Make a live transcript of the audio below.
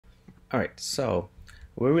All right, so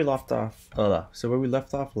where we left off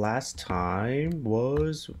last time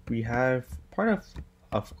was we have part of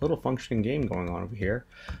a little functioning game going on over here.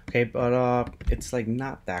 Okay, but it's like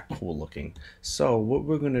not that cool looking. So what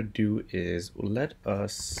we're gonna do is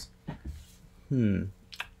let's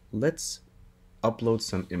upload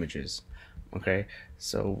some images. Okay,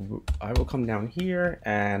 so I will come down here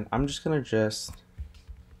and I'm just gonna add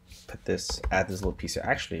this little piece here.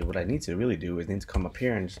 Actually, what I need to really do is need to come up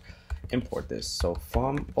here and just import this. So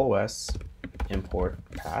from OS import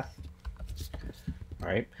path,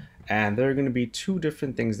 right? And there are going to be two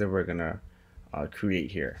different things that we're going to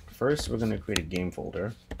create here. First, we're going to create a game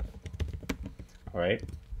folder, all right?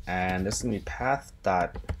 And this is going to be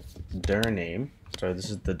path.dir name. So this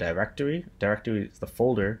is the directory. Directory is the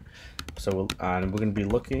folder. So we're going to be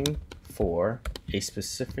looking for a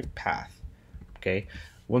specific path, okay?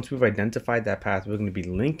 Once we've identified that path, we're going to be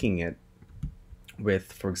linking it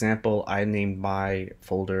with, for example, I named my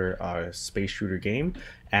folder Space Shooter Game,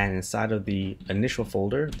 and inside of the initial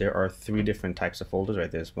folder, there are three different types of folders,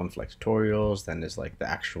 right? There's one for like tutorials, then there's like the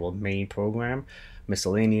actual main program,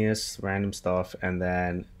 miscellaneous, random stuff, and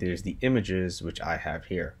then there's the images, which I have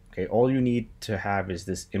here. Okay, all you need to have is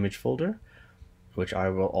this image folder, which I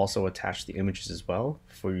will also attach the images as well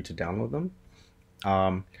for you to download them.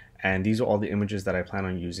 And these are all the images that I plan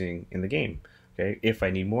on using in the game. Okay, if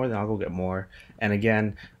I need more, then I'll go get more. And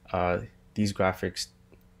again, these graphics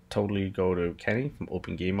totally go to Kenny from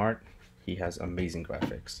Open Game Art. He has amazing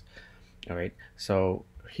graphics. All right, so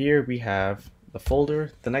here we have the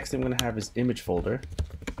folder. The next thing we're gonna have is image folder,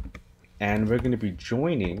 and we're gonna be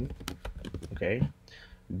joining, okay,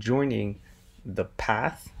 joining the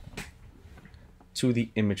path to the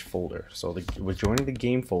image folder. So we're joining the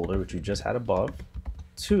game folder, which we just had above,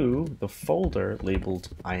 to the folder labeled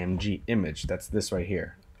img image. That's this right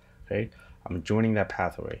here. Okay, I'm joining that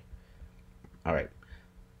pathway. All right,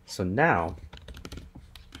 so now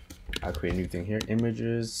I'll create a new thing here,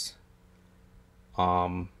 images.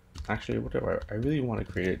 Actually, whatever, I really want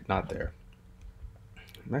to create it not there.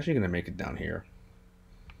 I'm actually gonna make it down here.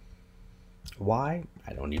 Why?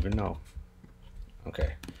 I don't even know.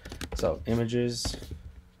 Okay, so images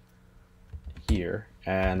here,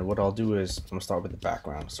 and what I'll do is I'm gonna start with the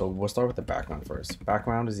background. So we'll start with the background first.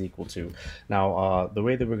 Background is equal to, now the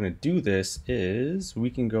way that we're gonna do this is we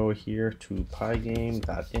can go here to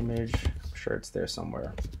pygame.image. I'm sure it's there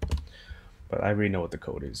somewhere, but I already know what the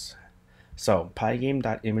code is. So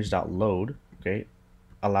pygame.image.load, okay,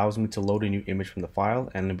 allows me to load a new image from the file,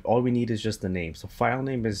 and all we need is just the name. So file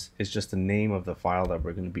name is just the name of the file that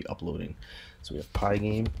we're going to be uploading. So we have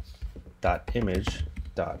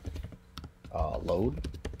pygame.image.load,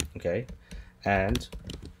 okay, and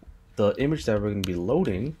the image that we're going to be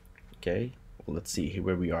loading, okay, well, let's see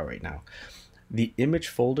where we are right now. The image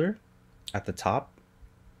folder at the top,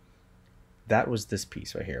 that was this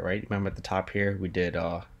piece right here, right? Remember at the top here we did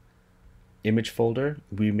image folder,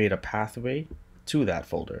 we made a pathway to that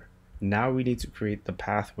folder. Now we need to create the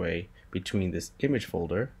pathway between this image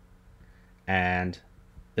folder and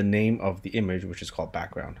the name of the image, which is called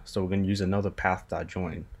background. So we're going to use another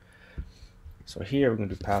path.join. So here we're going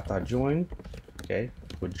to do path.join. Okay,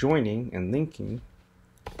 we're joining and linking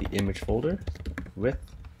the image folder with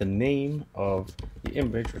the name of the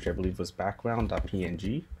image, which I believe was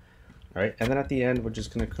background.png. All right, and then at the end we're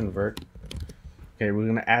just going to convert. Okay, we're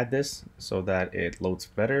going to add this so that it loads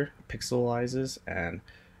better, pixelizes, and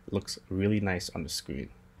looks really nice on the screen.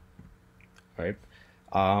 All right.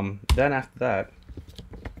 Then after that,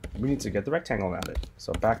 we need to get the rectangle around it.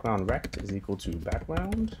 So background rect is equal to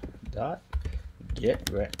background dot get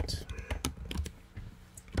rect.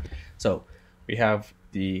 So we have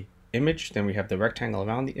the image, then we have the rectangle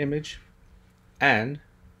around the image, and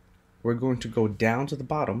we're going to go down to the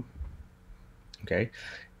bottom. Okay,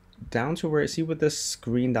 down to where, see what this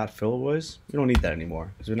screen.fill was? We don't need that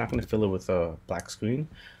anymore because we're not going to fill it with a black screen.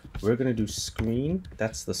 We're going to do screen,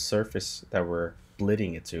 that's the surface that we're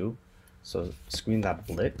blitting it to. So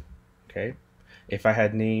screen.blit, okay? If I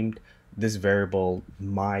had named this variable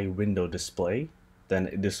my window display,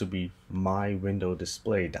 then this would be my window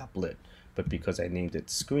display.blit. But because I named it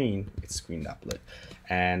screen, it's screen.blit.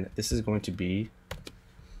 And this is going to be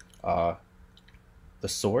the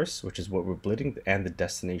source, which is what we're blitting, and the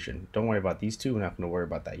destination. Don't worry about these two, we're not going to worry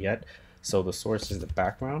about that yet. So the source is the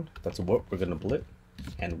background, that's what we're going to blit,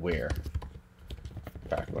 and where,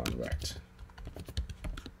 background rect.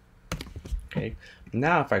 Okay,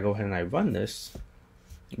 now if I go ahead and I run this,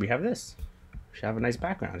 we have this. We should have a nice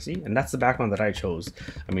background, see? And that's the background that I chose.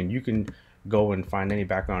 I mean, you can go and find any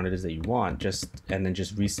background it is that you want, and then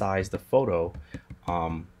just resize the photo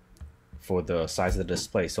for the size of the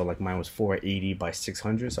display. So like mine was 480 by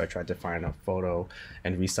 600, so I tried to find a photo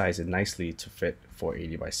and resize it nicely to fit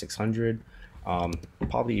 480 by 600,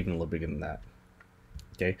 probably even a little bigger than that.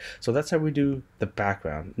 Okay, so that's how we do the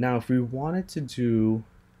background. Now if we wanted to do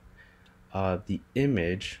the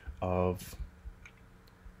image of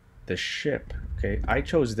the ship, okay, I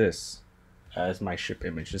chose this as my ship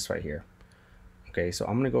image, this right here. Okay, so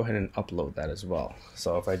I'm gonna go ahead and upload that as well.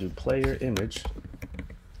 So if I do player image,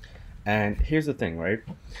 and here's the thing, right?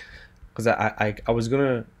 Because I was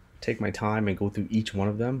gonna take my time and go through each one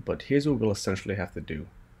of them, but here's what we'll essentially have to do.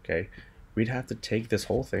 Okay, we'd have to take this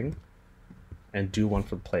whole thing and do one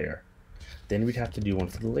for the player. Then we'd have to do one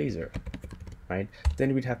for the laser, right?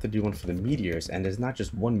 Then we'd have to do one for the meteors, and there's not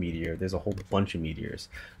just one meteor, there's a whole bunch of meteors,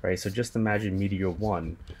 right? So just imagine meteor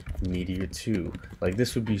 1, meteor 2, like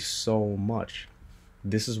this would be so much.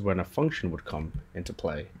 This is when a function would come into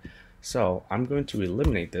play. So I'm going to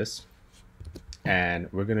eliminate this, and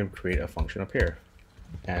we're going to create a function up here,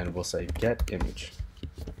 and we'll say get image.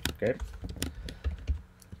 Okay,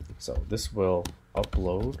 so this will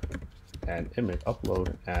upload an image,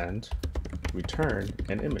 upload and return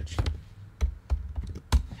an image.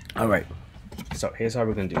 All right, so here's how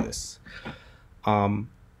we're going to do this. We're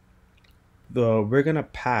going to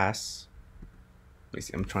pass. Let me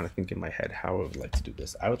see, I'm trying to think in my head how I would like to do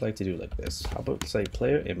this. I would like to do it like this. How about say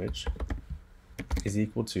player image is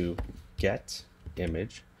equal to get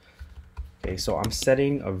image. Okay, so I'm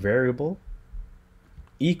setting a variable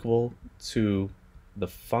equal to the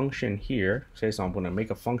function here. Okay, so I'm going to make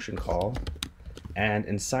a function call, and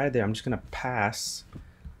inside there I'm just going to pass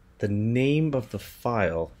the name of the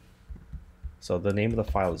file. So the name of the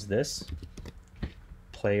file is this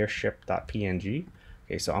playership.png.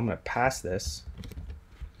 Okay, so I'm going to pass this,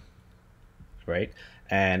 right?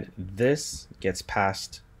 And this gets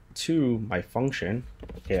passed to my function.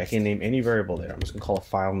 Okay, I can name any variable there. I'm just gonna call it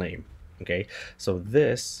file name. Okay, so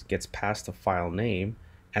this gets passed to file name,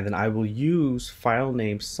 and then I will use file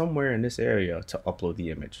name somewhere in this area to upload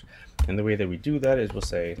the image. And the way that we do that is we'll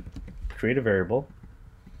say create a variable,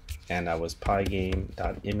 and that was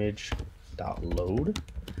pygame.image.load.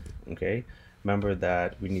 Okay, remember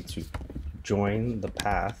that we need to join the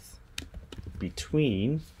path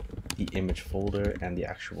between the image folder and the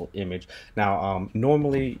actual image. Now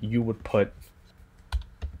normally you would put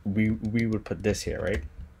we would put this here, right,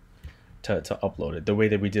 to upload it the way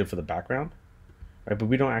that we did for the background, right? But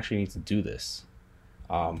we don't actually need to do this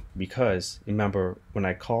because remember when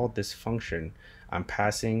I called this function, I'm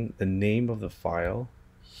passing the name of the file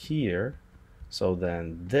here, so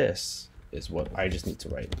then this is what I just need to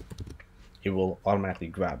write. It will automatically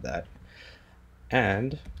grab that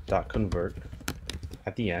and .convert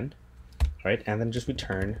at the end, right? And then just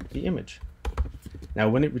return the image. Now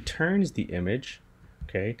when it returns the image,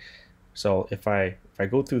 okay, so if I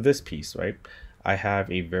go through this piece, right, I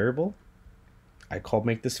have a variable, I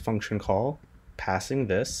make this function call passing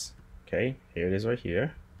this, okay, here it is right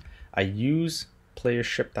here. I use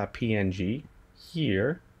playership.png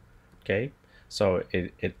here, okay, so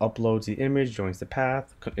it uploads the image, joins the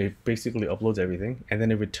path, it basically uploads everything, and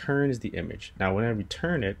then it returns the image. Now when I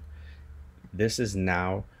return it, this is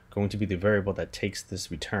now going to be the variable that takes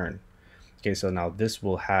this return. Okay, so now this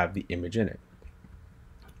will have the image in it.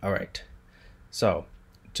 All right, so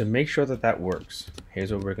to make sure that that works,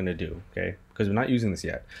 here's what we're going to do, okay, because we're not using this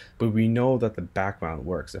yet, but we know that the background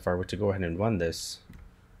works. If I were to go ahead and run this,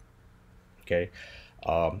 okay,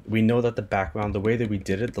 we know that the background, the way that we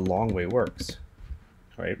did it, the long way works,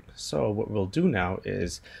 right? So what we'll do now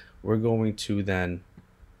is we're going to then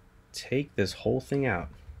take this whole thing out,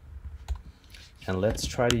 and let's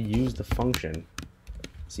try to use the function,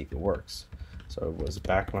 see if it works. So it was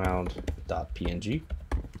background.png.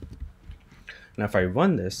 Now if I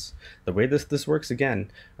run this, the way this works again,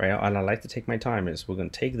 right, and I like to take my time, is we're going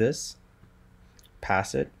to take this,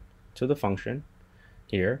 pass it to the function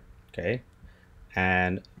here, okay,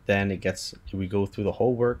 and then we go through the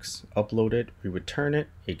whole works, upload it, we return it,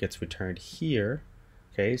 it gets returned here.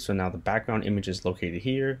 Okay, so now the background image is located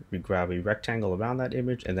here. We grab a rectangle around that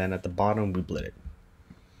image, and then at the bottom we blit it.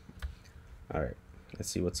 All right, let's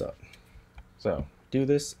see what's up. So do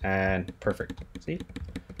this, and perfect. See?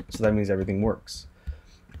 So that means everything works.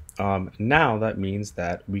 Now that means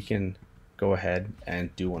that we can go ahead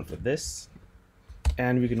and do one for this,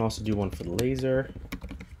 and we can also do one for the laser.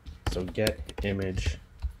 So get image.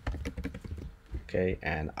 Okay,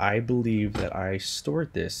 and I believe that I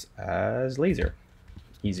stored this as laser.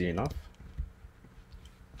 Easy enough.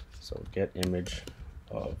 So get image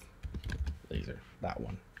of laser, that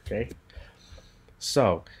one. Okay,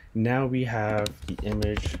 so now we have the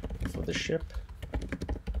image for the ship,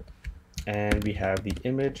 and we have the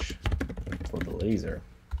image for the laser.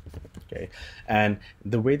 Okay, and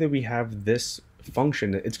the way that we have this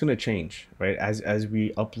function, it's going to change, right? As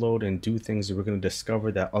we upload and do things, we're going to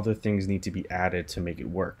discover that other things need to be added to make it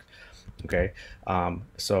work. Okay,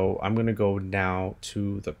 so I'm going to go now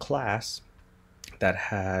to the class that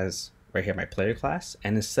has right here my player class,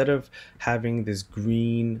 and instead of having this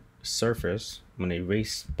green surface, I'm going to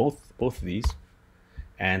erase both of these,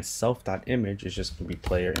 and self.image is just going to be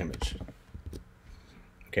player image.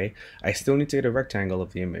 Okay, I still need to get a rectangle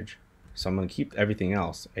of the image, so I'm going to keep everything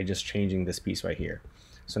else. I'm just changing this piece right here.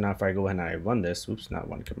 So now if I go ahead and I run this, oops, not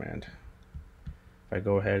one command. If I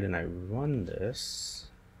go ahead and I run this,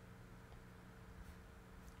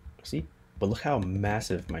 see? But look how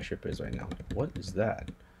massive my ship is right now. What is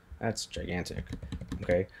that? That's gigantic.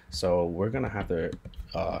 Okay, so we're going to have to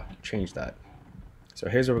change that. So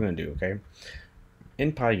here's what we're going to do, okay?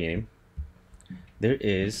 In PyGame, there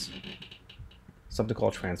is something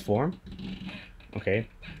called transform, okay?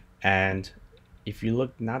 And if you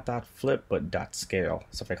look, not dot flip, but dot scale.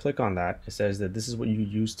 So if I click on that, it says that this is what you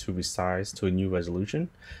use to resize to a new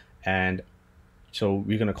resolution. And so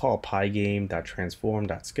we're going to call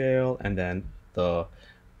pygame.transform.scale, and then the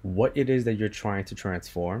what it is that you're trying to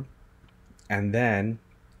transform. And then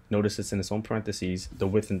notice it's in its own parentheses, the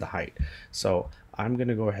width and the height. So I'm going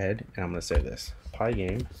to go ahead and I'm going to say this,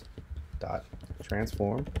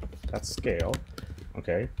 pygame.transform.scale.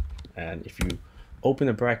 Okay. And if you open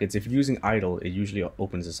the brackets, if you're using idle, it usually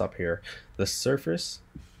opens this up here. The surface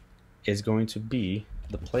is going to be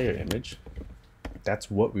the player image.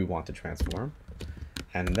 That's what we want to transform.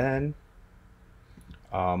 And then,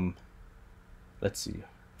 let's see,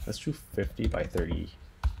 let's do 50 by 30,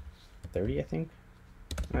 I think.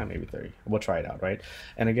 Maybe 30. We'll try it out, right?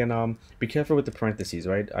 And again, be careful with the parentheses,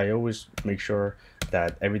 right? I always make sure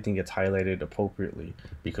that everything gets highlighted appropriately,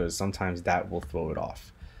 because sometimes that will throw it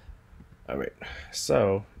off. All right,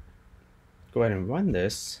 so go ahead and run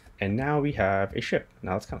this, and now we have a ship.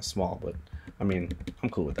 Now it's kind of small, but I mean, I'm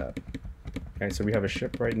cool with that. Okay, so we have a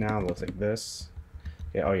ship right now. It looks like this.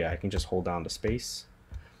 Okay, oh yeah, I can just hold down the space,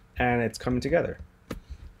 and it's coming together.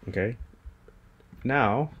 Okay,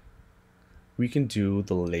 now we can do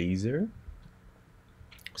the laser.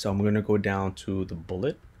 So I'm going to go down to the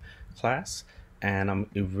bullet class, and I'm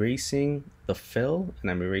erasing the fill,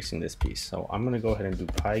 and I'm erasing this piece. So I'm going to go ahead and do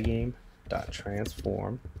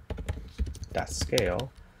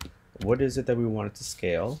pygame.transform.scale. What is it that we wanted to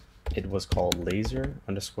scale? It was called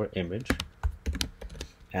laser_image,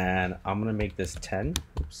 and I'm going to make this 10,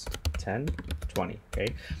 20. Okay,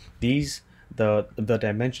 these the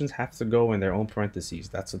dimensions have to go in their own parentheses.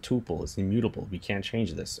 That's a tuple. It's immutable. We can't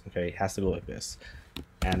change this. Okay, it has to go like this,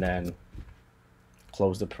 and then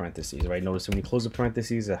close the parentheses. Right, notice when you close the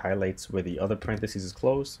parentheses, it highlights where the other parentheses is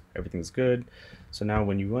closed. Everything's good. So now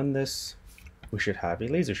when you run this, we should have a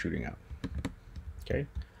laser shooting out. Okay,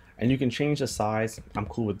 and you can change the size. I'm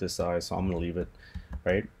cool with this size, so I'm gonna leave it.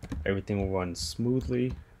 Right, everything will run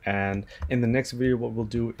smoothly. And in the next video, what we'll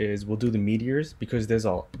do is we'll do the meteors, because there's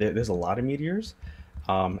a lot of meteors,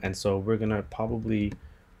 and so we're gonna probably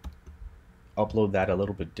upload that a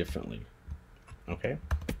little bit differently. Okay,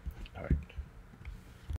 all right.